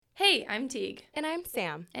Hey, I'm Teague. And I'm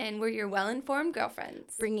Sam. And we're your well-informed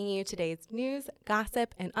girlfriends. Bringing you today's news,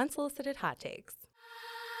 gossip, and unsolicited hot takes.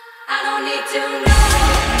 I don't need to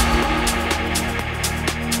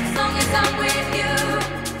know as long as I'm with you.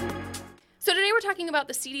 So today we're talking about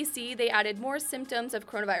the CDC. They added more symptoms of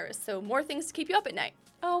coronavirus, so more things to keep you up at night.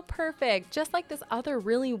 Oh, perfect. Just like this other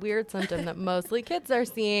really weird symptom that mostly kids are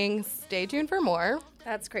seeing. Stay tuned for more.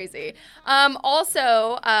 That's crazy.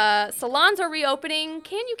 Also, salons are reopening.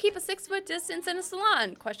 Can you keep a 6-foot distance in a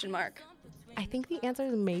salon? ? I think the answer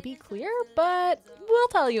is maybe clear, but we'll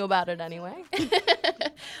tell you about it anyway.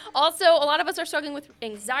 Also, a lot of us are struggling with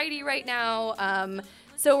anxiety right now,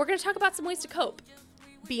 so we're going to talk about some ways to cope.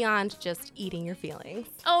 Beyond just eating your feelings.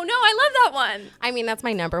 Oh, no, I love that one. I mean, that's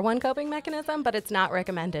my number one coping mechanism, but it's not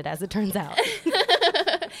recommended, as it turns out.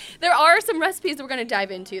 There are some recipes that we're going to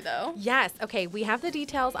dive into, though. Yes. Okay. We have the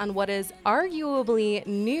details on what is arguably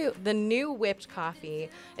the new whipped coffee.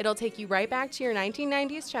 It'll take you right back to your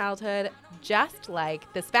 1990s childhood, just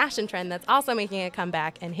like this fashion trend that's also making a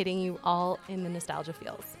comeback and hitting you all in the nostalgia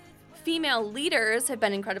feels. Female leaders have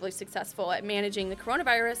been incredibly successful at managing the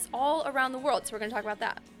coronavirus all around the world, so we're going to talk about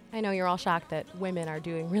that. I know you're all shocked that women are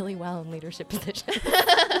doing really well in leadership positions.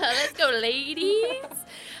 Let's go, ladies.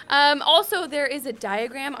 Also, there is a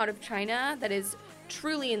diagram out of China that is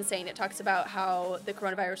truly insane. It talks about how the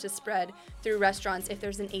coronavirus is spread through restaurants if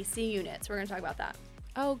there's an AC unit. So we're going to talk about that.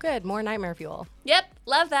 Oh, good. More nightmare fuel. Yep,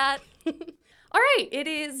 love that. All right, it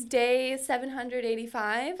is day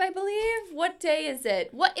 785, I believe. What day is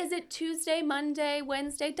it? What is it? Tuesday, Monday,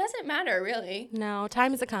 Wednesday? Doesn't matter, really. No,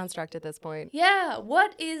 time is a construct at this point. Yeah,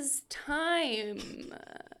 what is time?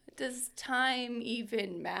 Does time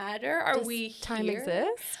even matter? Are we here? Time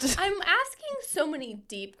exist? I'm asking so many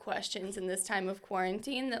deep questions in this time of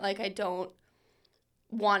quarantine that, I don't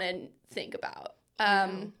want to think about.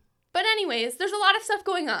 But anyways, there's a lot of stuff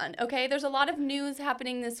going on, okay? There's a lot of news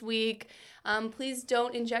happening this week. Please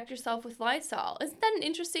don't inject yourself with Lysol. Isn't that an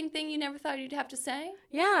interesting thing you never thought you'd have to say?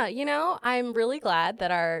 Yeah, I'm really glad that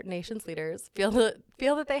our nation's leaders feel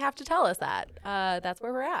that they have to tell us that. That's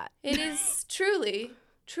where we're at. It is truly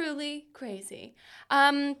crazy.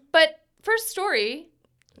 But first story.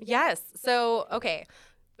 Yes. So, okay.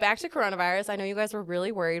 Back to coronavirus. I know you guys were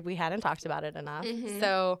really worried we hadn't talked about it enough. Mm-hmm.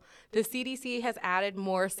 So the CDC has added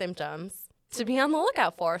more symptoms to be on the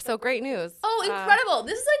lookout for. So great news. Oh, incredible.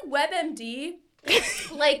 This is like WebMD,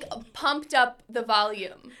 pumped up the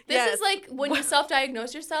volume. This is like when you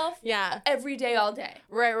self-diagnose yourself. Yeah. Every day, all day.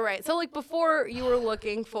 Right. So before you were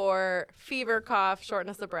looking for fever, cough,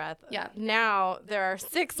 shortness of breath. Yeah. Now there are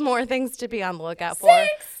 6 more things to be on the lookout for.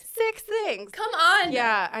 6 things. Come on.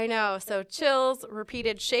 Yeah, I know. So chills,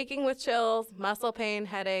 repeated shaking with chills, muscle pain,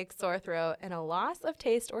 headache, sore throat, and a loss of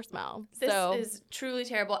taste or smell. This is truly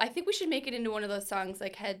terrible. I think we should make it into one of those songs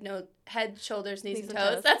like head, shoulders, knees, and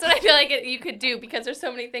toes. That's what I feel like you could do because there's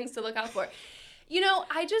so many things to look out for.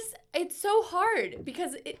 It's so hard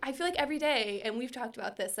because I feel like every day, and we've talked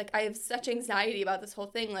about this, I have such anxiety about this whole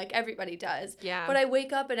thing, like everybody does. Yeah. But I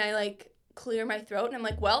wake up and I clear my throat and I'm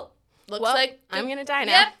like, looks like I'm going to die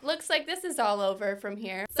now. Yep, looks like this is all over from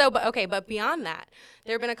here. So, but beyond that,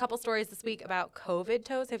 there have been a couple stories this week about COVID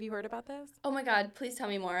toes. Have you heard about this? Oh my God, please tell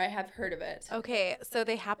me more. I have heard of it. Okay, so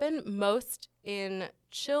they happen most in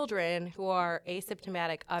children who are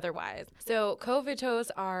asymptomatic otherwise. So COVID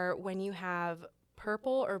toes are when you have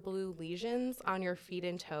purple or blue lesions on your feet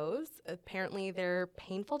and toes. Apparently, they're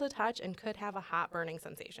painful to touch and could have a hot burning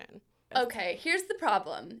sensation. Okay, here's the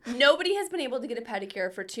problem. Nobody has been able to get a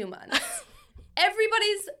pedicure for 2 months.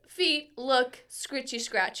 Everybody's feet look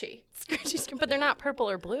scratchy. But they're not purple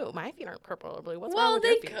or blue. My feet aren't purple or blue. What's wrong Well, with they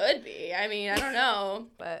your feet? could be. I mean, I don't know.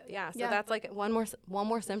 But yeah, so that's one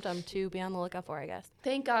more symptom to be on the lookout for, I guess.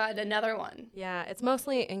 Thank God, another one. Yeah, it's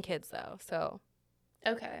mostly in kids though. So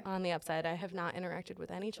okay. On the upside, I have not interacted with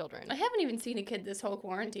any children. I haven't even seen a kid this whole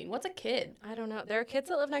quarantine. What's a kid? I don't know. There are kids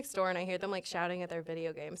that live next door, and I hear them shouting at their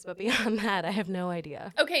video games. But beyond that, I have no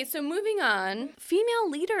idea. Okay, so moving on. Female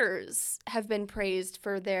leaders have been praised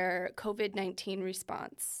for their COVID-19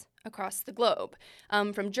 response across the globe.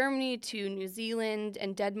 From Germany to New Zealand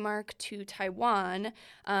and Denmark to Taiwan,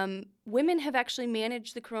 women have actually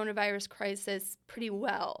managed the coronavirus crisis pretty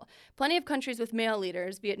well. Plenty of countries with male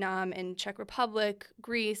leaders, Vietnam and Czech Republic,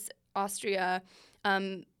 Greece, Austria,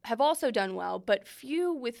 have also done well, but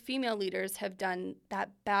few with female leaders have done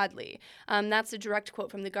that badly. That's a direct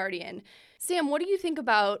quote from The Guardian. Sam, what do you think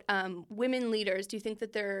about women leaders? Do you think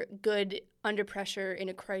that they're good under pressure in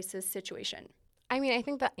a crisis situation? I mean, I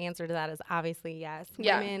think the answer to that is obviously yes.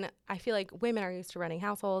 Yeah. Women, I feel like women are used to running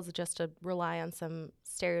households just to rely on some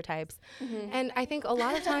stereotypes. And I think a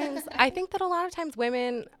lot of times,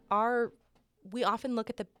 women are, we often look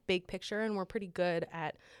at the big picture and we're pretty good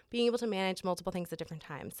at being able to manage multiple things at different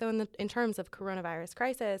times. So in terms of coronavirus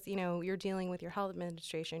crisis, you know, you're dealing with your health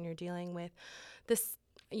administration, you're dealing with this,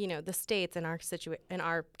 you know, the states in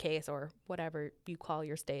our case, or whatever you call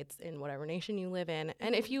your states in whatever nation you live in.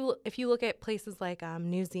 And if you look at places like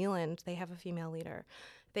New Zealand, they have a female leader.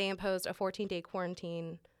 They imposed a 14-day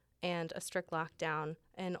quarantine and a strict lockdown,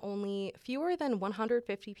 and only fewer than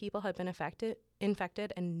 150 people had been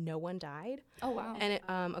infected, and no one died. Oh, wow. And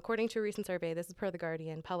according to a recent survey, this is per The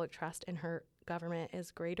Guardian, public trust in her government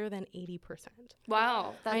is greater than 80%.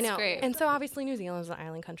 Wow, that's I know. great. And so obviously New Zealand is an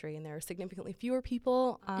island country, and there are significantly fewer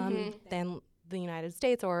people than the United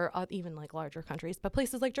States or even like larger countries. But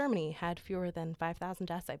places like Germany had fewer than 5,000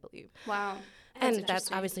 deaths, I believe. Wow. And that's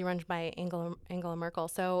obviously run by Angela Merkel.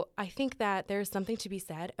 So I think that there's something to be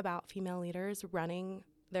said about female leaders running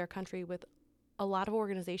their country with a lot of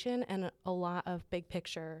organization and a lot of big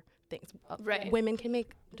picture things. Right. Women can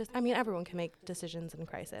make, everyone can make decisions in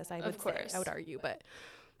crisis, I would argue. But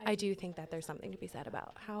I do think that there's something to be said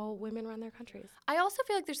about how women run their countries. I also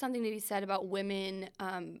feel like there's something to be said about women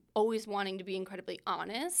always wanting to be incredibly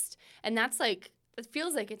honest. And that's like, it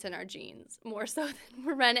feels like it's in our genes more so than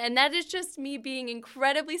we're men. And that is just me being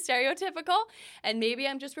incredibly stereotypical. And maybe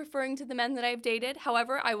I'm just referring to the men that I've dated.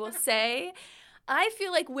 However, I will say, I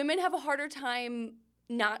feel like women have a harder time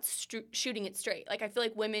not shooting it straight. Like, I feel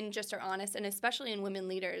like women just are honest, and especially in women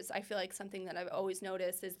leaders, I feel like something that I've always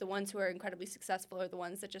noticed is the ones who are incredibly successful are the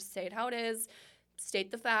ones that just say it how it is,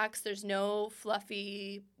 state the facts. There's no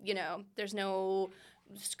fluffy, there's no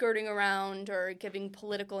skirting around or giving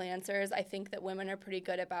political answers. I think that women are pretty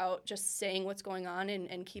good about just saying what's going on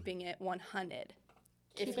and keeping it 100,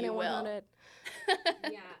 if you will. 100.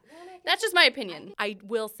 Yeah. That's just my opinion. I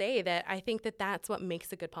will say that I think that that's what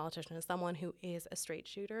makes a good politician, is someone who is a straight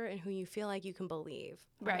shooter and who you feel like you can believe.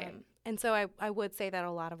 Right. And so I would say that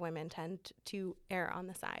a lot of women tend to err on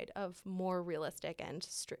the side of more realistic and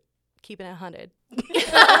keeping it 100.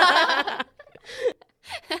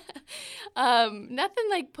 Nothing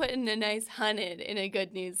like putting a nice 100 in a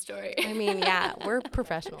good news story. I mean, yeah, we're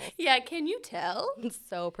professionals. Yeah, can you tell?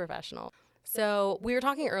 So professional. So we were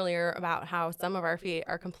talking earlier about how some of our feet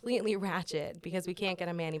are completely ratchet because we can't get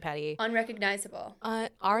a mani-pedi. Unrecognizable.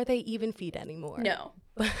 Are they even feet anymore? No.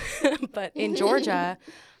 But in Georgia,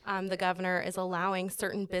 the governor is allowing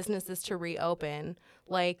certain businesses to reopen,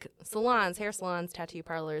 like salons, hair salons, tattoo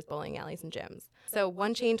parlors, bowling alleys, and gyms. So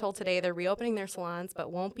one chain told Today they're reopening their salons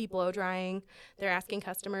but won't be blow drying. They're asking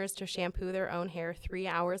customers to shampoo their own hair 3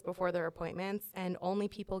 hours before their appointments, and only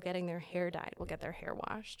people getting their hair dyed will get their hair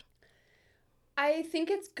washed. I think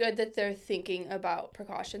it's good that they're thinking about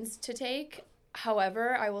precautions to take.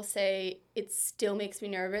 However, I will say it still makes me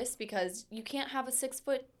nervous because you can't have a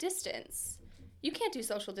 6-foot distance. You can't do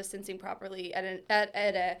social distancing properly at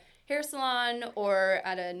a hair salon or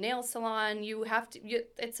at a nail salon. You have to.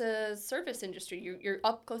 It's a service industry. You're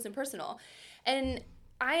up close and personal, and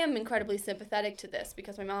I am incredibly sympathetic to this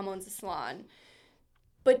because my mom owns a salon.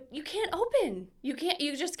 But you can't open. You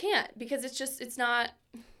just can't because it's not.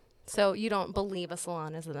 So you don't believe a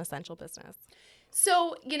salon is an essential business?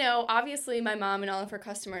 So, obviously my mom and all of her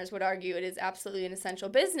customers would argue it is absolutely an essential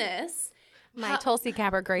business. My Tulsi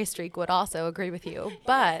Gabbard Gray streak would also agree with you,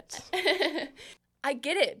 but I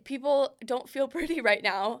get it. People don't feel pretty right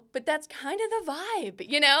now, but that's kind of the vibe,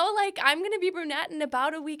 Like, I'm going to be brunette in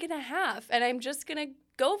about a week and a half, and I'm just going to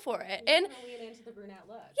go for it. You're going to lean into the brunette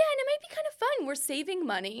look. Yeah, and it might be kind of fun. We're saving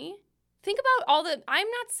money. Think about I'm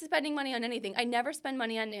not spending money on anything. I never spend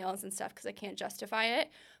money on nails and stuff because I can't justify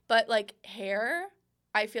it. But, like, hair,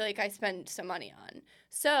 I feel like I spend some money on.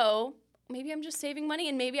 So maybe I'm just saving money,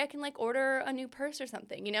 and maybe I can, like, order a new purse or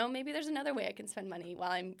something, Maybe there's another way I can spend money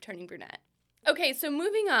while I'm turning brunette. Okay, so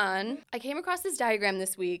moving on, I came across this diagram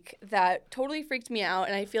this week that totally freaked me out,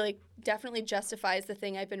 and I feel like definitely justifies the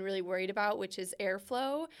thing I've been really worried about, which is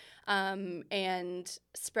airflow and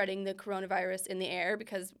spreading the coronavirus in the air,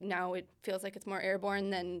 because now it feels like it's more airborne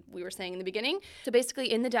than we were saying in the beginning. So basically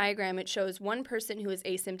in the diagram, it shows one person who is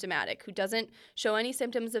asymptomatic, who doesn't show any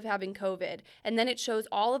symptoms of having COVID, and then it shows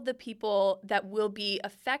all of the people that will be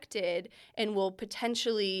affected and will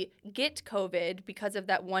potentially get COVID because of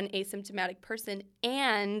that one asymptomatic person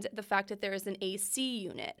and the fact that there is an AC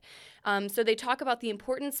unit. So they talk about the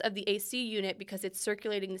importance of the AC unit because it's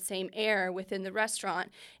circulating the same air within the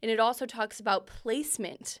restaurant. And it also talks about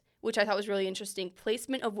placement which I thought was really interesting.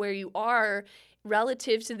 Placement of where you are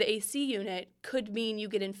relative to the AC unit could mean you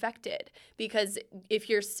get infected, because if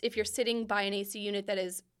you're sitting by an AC unit that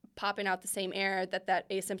is popping out the same air that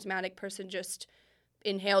asymptomatic person just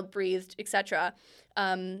inhaled, breathed, etc.,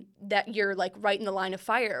 that you're like right in the line of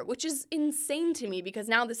fire, which is insane to me, because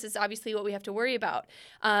now this is obviously what we have to worry about.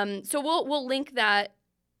 So we'll link that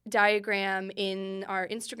diagram in our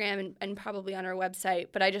Instagram and probably on our website.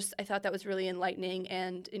 But I thought that was really enlightening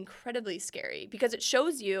and incredibly scary, because it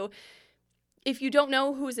shows you, if you don't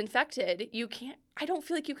know who's infected, I don't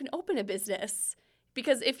feel like you can open a business.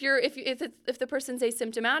 Because if the person's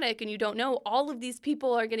asymptomatic and you don't know, all of these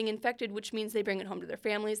people are getting infected, which means they bring it home to their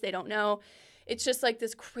families. They don't know. It's just like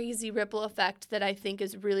this crazy ripple effect that I think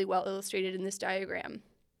is really well illustrated in this diagram.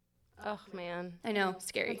 Oh, man. I know,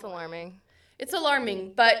 scary. It's alarming. It's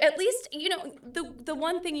alarming, but at least, the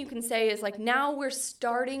one thing you can say is, like, now we're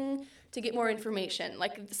starting to get more information.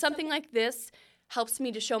 Like, something like this helps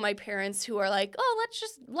me to show my parents, who are like, oh, let's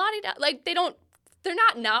just la-di-da. Like, they're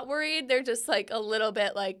not worried. They're just like a little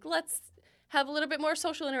bit like, let's have a little bit more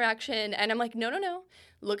social interaction. And I'm like, no.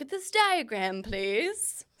 Look at this diagram,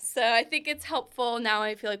 please. So I think it's helpful. Now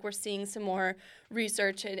I feel like we're seeing some more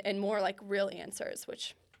research and more like real answers,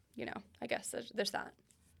 which, I guess there's that.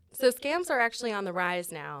 So scams are actually on the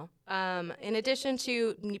rise now. In addition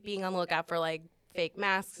to being on the lookout for like fake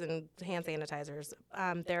masks and hand sanitizers,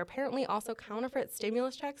 there are apparently also counterfeit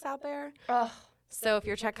stimulus checks out there. Ugh. So if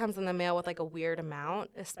your check comes in the mail with like a weird amount,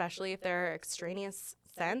 especially if there are extraneous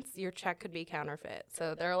cents, your check could be counterfeit.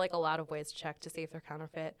 So there are like a lot of ways to check to see if they're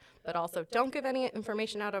counterfeit. But also, don't give any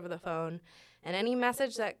information out over the phone. And any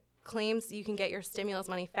message that claims you can get your stimulus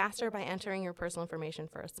money faster by entering your personal information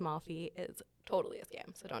for a small fee is totally a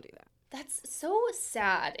scam. So don't do that. That's so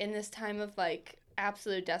sad in this time of like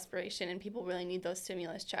absolute desperation, and people really need those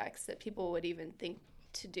stimulus checks, that people would even think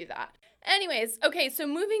to do that. Anyways, okay, so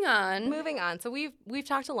moving on. So we've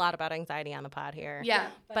talked a lot about anxiety on the pod here. Yeah.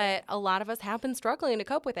 But a lot of us have been struggling to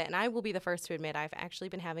cope with it. And I will be the first to admit I've actually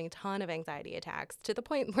been having a ton of anxiety attacks, to the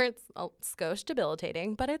point where it's a skosh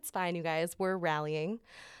debilitating. But it's fine, you guys. We're rallying.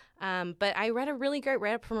 But I read a really great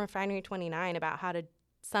write-up from Refinery29 about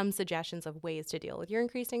some suggestions of ways to deal with your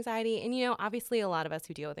increased anxiety. And, obviously a lot of us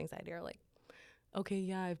who deal with anxiety are like, okay,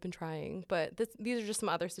 yeah, I've been trying. But these are just some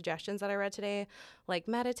other suggestions that I read today, like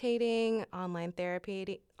meditating, online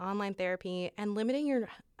therapy, and limiting your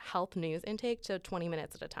health news intake to 20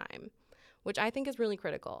 minutes at a time, which I think is really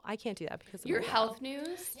critical. I can't do that because of your my health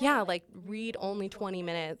news? Yeah, like read only 20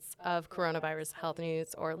 minutes of coronavirus health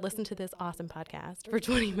news, or listen to this awesome podcast for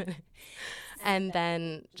 20 minutes, and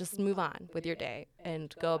then just move on with your day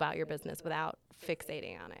and go about your business without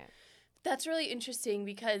fixating on it. That's really interesting,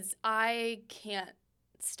 because I can't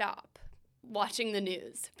stop watching the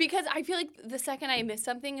news, because I feel like the second I miss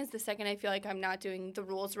something is the second I feel like I'm not doing the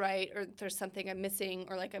rules right, or there's something I'm missing,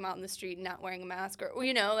 or like I'm out in the street and not wearing a mask, or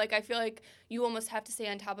like I feel like you almost have to stay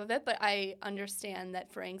on top of it. But I understand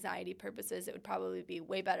that for anxiety purposes, it would probably be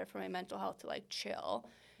way better for my mental health to like chill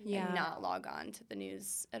and not log on to the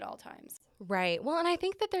news at all times. Right. Well, and I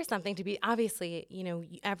think that there's something to be, obviously,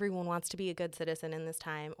 everyone wants to be a good citizen in this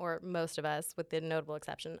time, or most of us, with the notable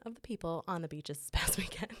exception of the people on the beaches this past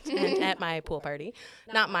weekend and at my pool party.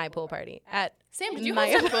 Not my pool party. Sam, did you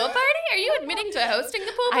host a pool party? Are you admitting to hosting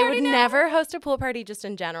the pool party? I would now? never host a pool party just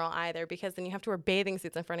in general either, because then you have to wear bathing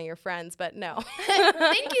suits in front of your friends, but no.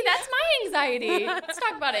 Thank you. That's my anxiety. Let's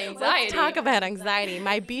talk about anxiety. Let's talk about anxiety.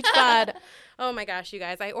 My beach bod. Oh my gosh, you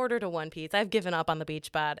guys, I ordered a one piece. I've given up on the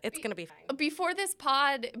beach bod. It's going to be fine.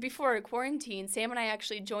 Before quarantine, Sam and I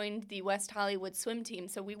actually joined the West Hollywood swim team.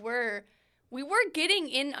 So we were getting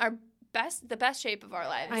in the best shape of our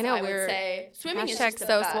lives. I know, I would say swimming is just the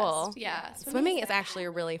so best. swole. Yeah, Swimming is actually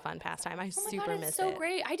a really fun pastime. I super miss it. It's so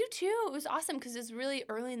great. I do too. It was awesome because it was really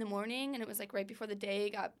early in the morning, and it was like right before the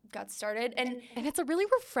day got started, and it's a really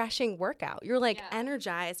refreshing workout. You're like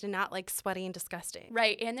energized and not like sweaty and disgusting.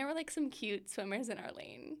 Right, and there were like some cute swimmers in our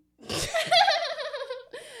lane.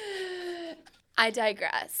 I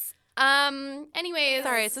digress. Anyways.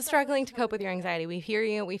 Sorry, so struggling to cope with your anxiety. We hear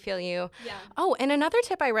you. We feel you. Yeah. Oh, and another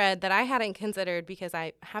tip I read that I hadn't considered, because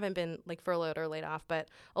I haven't been like furloughed or laid off, but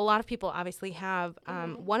a lot of people obviously have.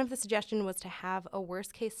 One of the suggestions was to have a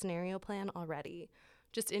worst case scenario plan already,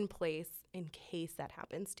 just in place in case that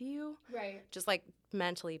happens to you. Right. Just like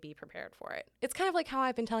mentally be prepared for it. It's kind of like how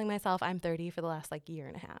I've been telling myself I'm 30 for the last like year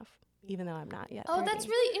and a half, even though I'm not yet 30. Oh, that's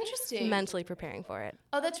really interesting. Mentally preparing for it.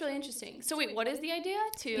 Oh, that's really interesting. So wait, what is the idea?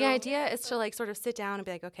 The idea is to like sort of sit down and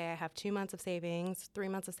be like, okay, I have 2 months of savings, 3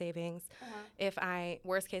 months of savings. If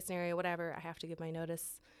worst case scenario, whatever, I have to give my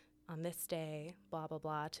notice on this day, blah, blah,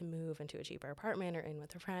 blah, to move into a cheaper apartment or in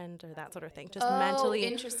with a friend or that sort of thing. Just mentally.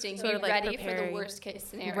 Interesting. Sort Be of like ready for the preparing. worst case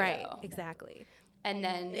scenario. Right, exactly. And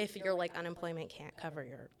then If your like unemployment can't cover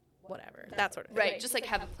your whatever, that sort of thing. right, just like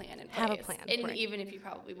have a plan in place. Have a plan, and right. even if you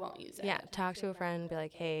probably won't use it. Yeah, talk to a friend, be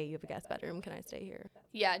like, hey, you have a guest bedroom, can I stay here?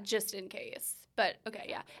 Yeah, just in case. But okay,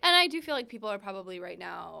 yeah. And I do feel like people are probably right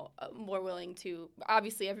now more willing to.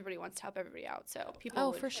 Obviously, everybody wants to help everybody out, so people.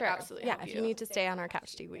 Would absolutely Yeah, help if you need to stay on our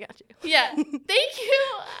couch, T, we got you. Yeah, thank you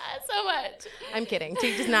so much. I'm kidding.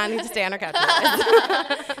 T does not need to stay on our couch. you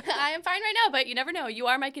guys. I am fine right now, but you never know. You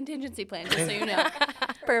are my contingency plan, just so you know.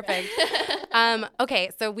 Perfect.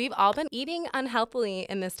 Okay, so we've all been eating unhealthily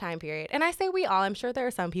in this time period. And I say we all. I'm sure there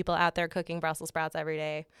are some people out there cooking Brussels sprouts every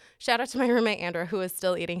day. Shout out to my roommate, Andra, who is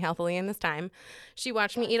still eating healthily in this time. She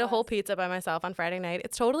watched me eat a whole pizza by myself on Friday night.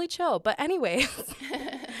 It's totally chill. But anyways,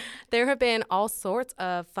 there have been all sorts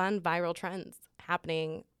of fun viral trends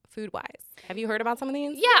happening food-wise. Have you heard about some of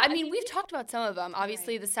these? Yeah, I mean, we've talked about some of them.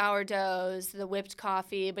 Obviously, the sourdoughs, the whipped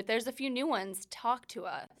coffee, but there's a few new ones. Talk to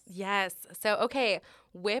us. Yes. So, okay,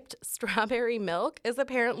 whipped strawberry milk is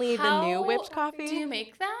apparently the new whipped coffee. Do you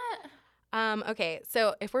make that? Okay,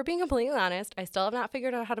 so if we're being completely honest, I still have not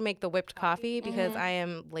figured out how to make the whipped coffee because I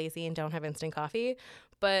am lazy and don't have instant coffee.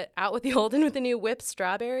 But out with the old and with the new, whipped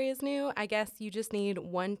strawberry is new. I guess you just need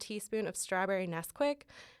 1 teaspoon of strawberry Nesquik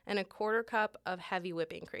and a 1/4 cup of heavy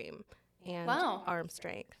whipping cream and arm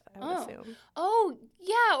strength, I would assume. Oh,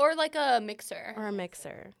 yeah, or like a mixer. Or a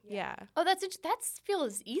mixer, yeah. Oh, that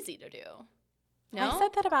feels easy to do. No? I said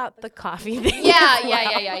that about the coffee thing. Yeah.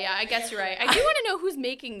 I guess you're right. I do want to know who's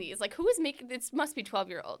making these. Like, who is making this? Must be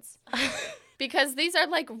 12-year-olds. Because these are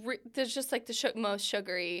like, there's just like the most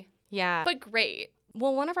sugary, Yeah. but great.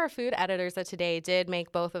 Well, one of our food editors at Today did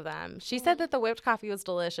make both of them. She said that the whipped coffee was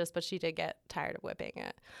delicious, but she did get tired of whipping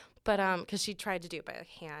it. But because she tried to do it by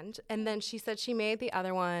hand. And then she said she made the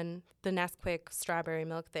other one, the Nesquik strawberry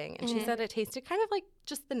milk thing. And she said it tasted kind of like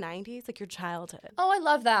just the 90s, like your childhood. Oh, I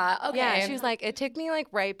love that. Okay. Yeah, she was like, it took me like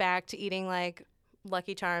right back to eating like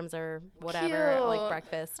Lucky Charms or whatever, Cute. like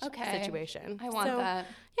breakfast Okay. situation. I want that.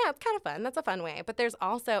 Yeah, it's kind of fun. That's a fun way. But there's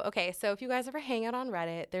also, okay, so if you guys ever hang out on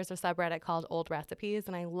Reddit, there's a subreddit called Old Recipes,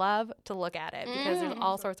 and I love to look at it because there's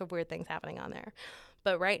all sorts of weird things happening on there.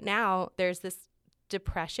 But right now, there's this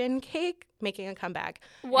depression cake making a comeback.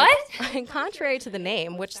 What? And contrary to the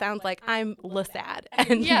name, which sounds like I'm sad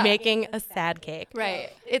and Yeah. making a sad cake. Right.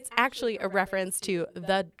 It's actually a reference to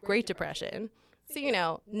the Great Depression. So, you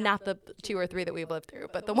know, not the 2 or 3 that we've lived through,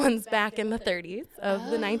 but the ones back in the 30s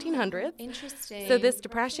of the 1900s. Interesting. So this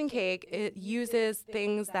depression cake, it uses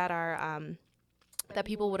things that are that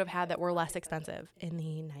people would have had that were less expensive in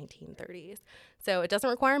the 1930s. So it doesn't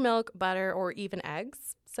require milk, butter, or even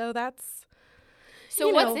eggs. So that's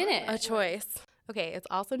what's in it? a choice. Okay, it's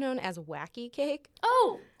also known as wacky cake.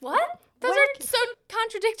 Oh, what? Those are so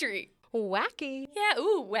contradictory. Wacky. Yeah,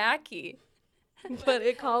 ooh, wacky. But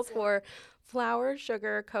it calls for flour,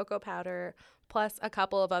 sugar, cocoa powder, plus a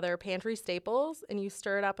couple of other pantry staples, and you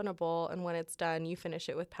stir it up in a bowl, and when it's done, you finish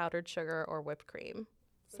it with powdered sugar or whipped cream.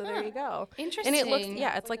 So there you go. Interesting. And it looks,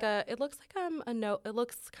 it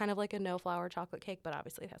looks kind of like a no flour chocolate cake, but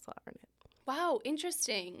obviously it has flour in it. Wow,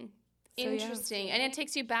 interesting. So, yeah. Interesting. And it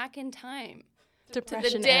takes you back in time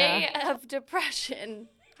Depression to the day era. of depression.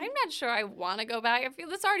 I'm not sure I want to go back.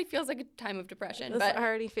 This already feels like a time of depression. This but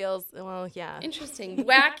already feels, well, yeah. interesting.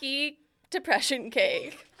 Wacky depression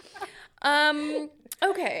cake.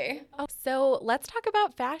 Okay. So let's talk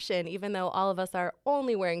about fashion, even though all of us are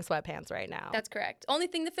only wearing sweatpants right now. That's correct. Only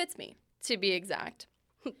thing that fits me, to be exact.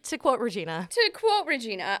 To quote Regina. To quote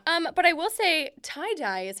Regina. But I will say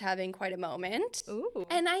tie-dye is having quite a moment. Ooh.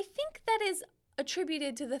 And I think that is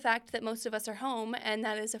attributed to the fact that most of us are home, and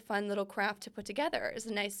that is a fun little craft to put together. Is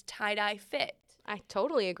a nice tie-dye fit. I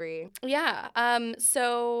totally agree. Yeah.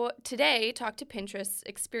 So today, talked to Pinterest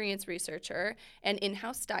experience researcher and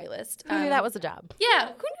in-house stylist. Who knew that was a job? Yeah.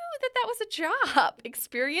 Who knew that was a job?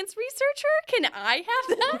 Experience researcher? Can I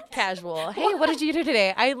have that? Casual. Hey, what did you do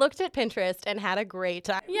today? I looked at Pinterest and had a great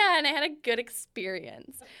time. Yeah, and I had a good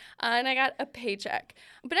experience. And I got a paycheck.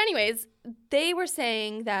 But anyways, they were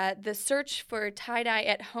saying that the search for tie-dye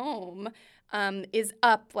at home is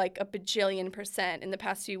up like a bajillion% in the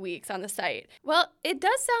past few weeks on the site. Well, it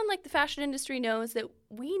does sound like the fashion industry knows that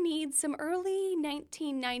we need some early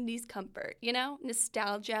 1990s comfort, you know,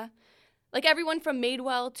 nostalgia. Like everyone from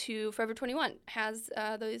Madewell to Forever 21 has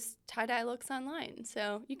those tie-dye looks online.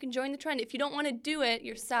 So you can join the trend. If you don't want to do it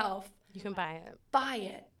yourself, You can buy it. buy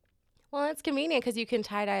it. Well, it's convenient because you can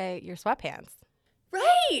tie-dye your sweatpants.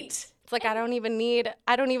 Right. It's like I don't even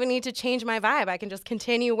need to change my vibe. I can just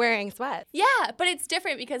continue wearing sweats. Yeah, but it's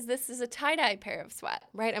different because this is a tie-dye pair of sweat.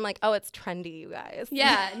 Right? I'm like, oh, it's trendy, you guys.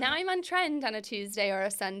 Yeah, now I'm on trend on a Tuesday or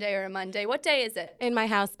a Sunday or a Monday. What day is it? In my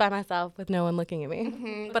house by myself with no one looking at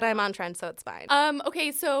me. But I'm on trend, so it's fine.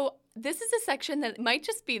 Okay, so this is a section that might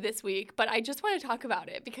just be this week, but I just want to talk about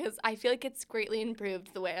it because I feel like it's greatly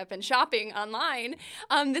improved the way I've been shopping online.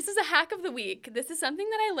 This is a hack of the week. This is something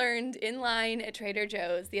that I learned in line at Trader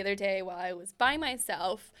Joe's the other day while I was by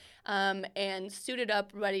myself and suited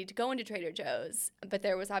up, ready to go into Trader Joe's. But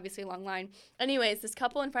there was obviously a long line. Anyways, this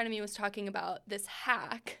couple in front of me was talking about this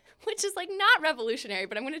hack, which is like not revolutionary,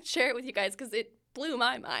 but I'm going to share it with you guys because it blew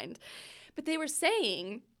my mind. But they were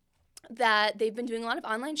saying that they've been doing a lot of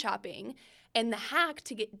online shopping, and the hack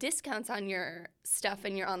to get discounts on your stuff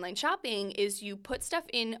in your online shopping is you put stuff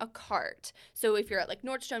in a cart. So if you're at like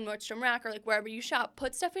Nordstrom Rack, or like wherever you shop,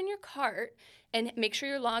 put stuff in your cart and make sure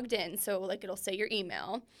you're logged in. So like it'll say your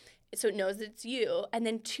email, so it knows it's you. And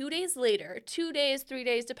then 2 days later, 2 days, 3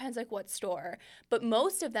 days, depends like what store, but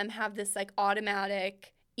most of them have this like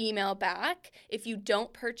automatic email back. If you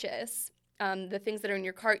don't purchase the things that are in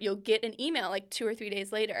your cart, you'll get an email like 2 or 3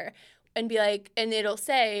 days later and be like, and it'll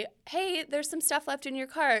say, hey, there's some stuff left in your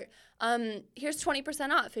cart. Here's 20%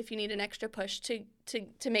 off if you need an extra push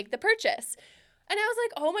to make the purchase. And I was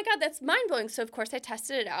like, oh my God, that's mind-blowing. So, of course, I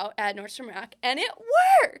tested it out at Nordstrom Rack, and it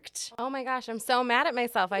worked. Oh my gosh, I'm so mad at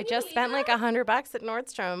myself. I just spent like $100 at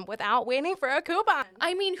Nordstrom without waiting for a coupon.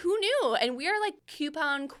 I mean, who knew? And we are like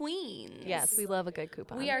coupon queens. Yes, we love a good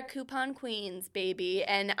coupon. We are coupon queens, baby.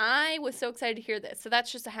 And I was so excited to hear this. So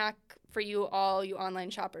that's just a hack for you all, you online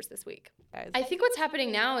shoppers this week. I think what's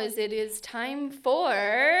happening now is it is time for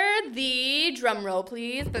the drum roll,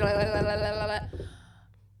 please.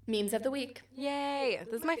 Memes of the week. Yay.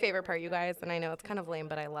 This is my favorite part, you guys, and I know it's kind of lame,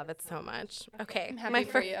 but I love it so much. Okay. I'm happy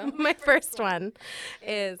for you. My first one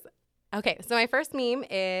is, okay, so my first meme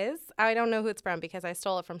is, I don't know who it's from because I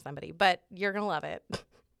stole it from somebody, but you're going to love it.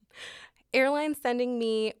 Airlines sending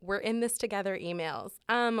me, we're in this together emails.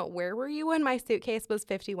 Where were you when my suitcase was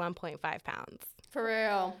 51.5 pounds? For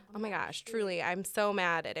real. Oh my gosh, truly, I'm so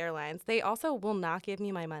mad at airlines. They also will not give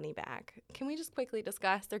me my money back. Can we just quickly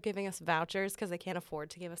discuss? They're giving us vouchers because they can't afford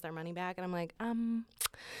to give us their money back. And I'm like,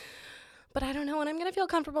 but I don't know when I'm going to feel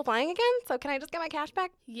comfortable flying again. So can I just get my cash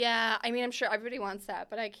back? Yeah, I mean, I'm sure everybody wants that,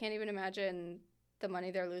 but I can't even imagine the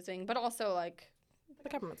money they're losing. But also, like, The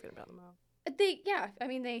government's going to bail them out.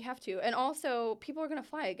 They have to. And also, people are going to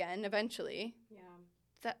fly again eventually.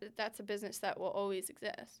 Yeah. That's a business that will always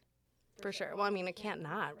exist. For sure. Well, I mean, it can't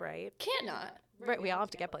not, right? Can't not. Right, we all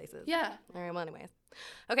have to get places. Yeah. All right, well, anyways.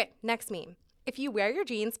 Okay, next meme. If you wear your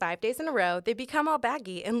jeans 5 days in a row, they become all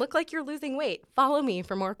baggy and look like you're losing weight. Follow me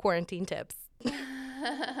for more quarantine tips.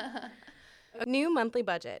 New monthly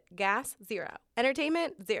budget. Gas, 0.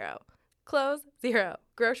 Entertainment, 0. Clothes, 0.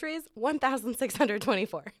 Groceries,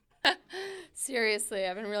 1,624. Seriously,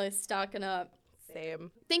 I've been really stocking up.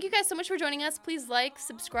 Same. Thank you guys so much for joining us. Please like,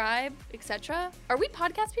 subscribe, etc. Are we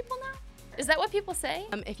podcast people now? Is that what people say?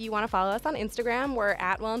 If you want to follow us on Instagram, we're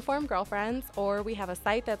at Well-Informed Girlfriends, or we have a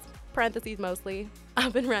site that's parentheses mostly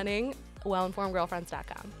up and running,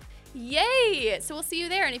 wellinformedgirlfriends.com. Yay! So we'll see you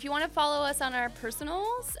there. And if you want to follow us on our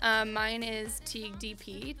personals, mine is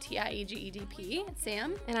TiegDP, Tiegedp,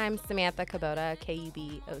 Sam. And I'm Samantha Kubota,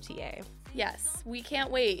 Kubota. Yes, we can't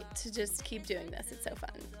wait to just keep doing this. It's so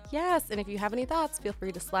fun. Yes, and if you have any thoughts, feel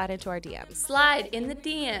free to slide into our DMs. Slide in the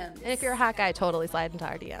DMs. And if you're a hot guy, totally slide into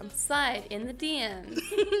our DMs. Slide in the DMs.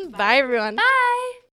 Bye, everyone. Bye!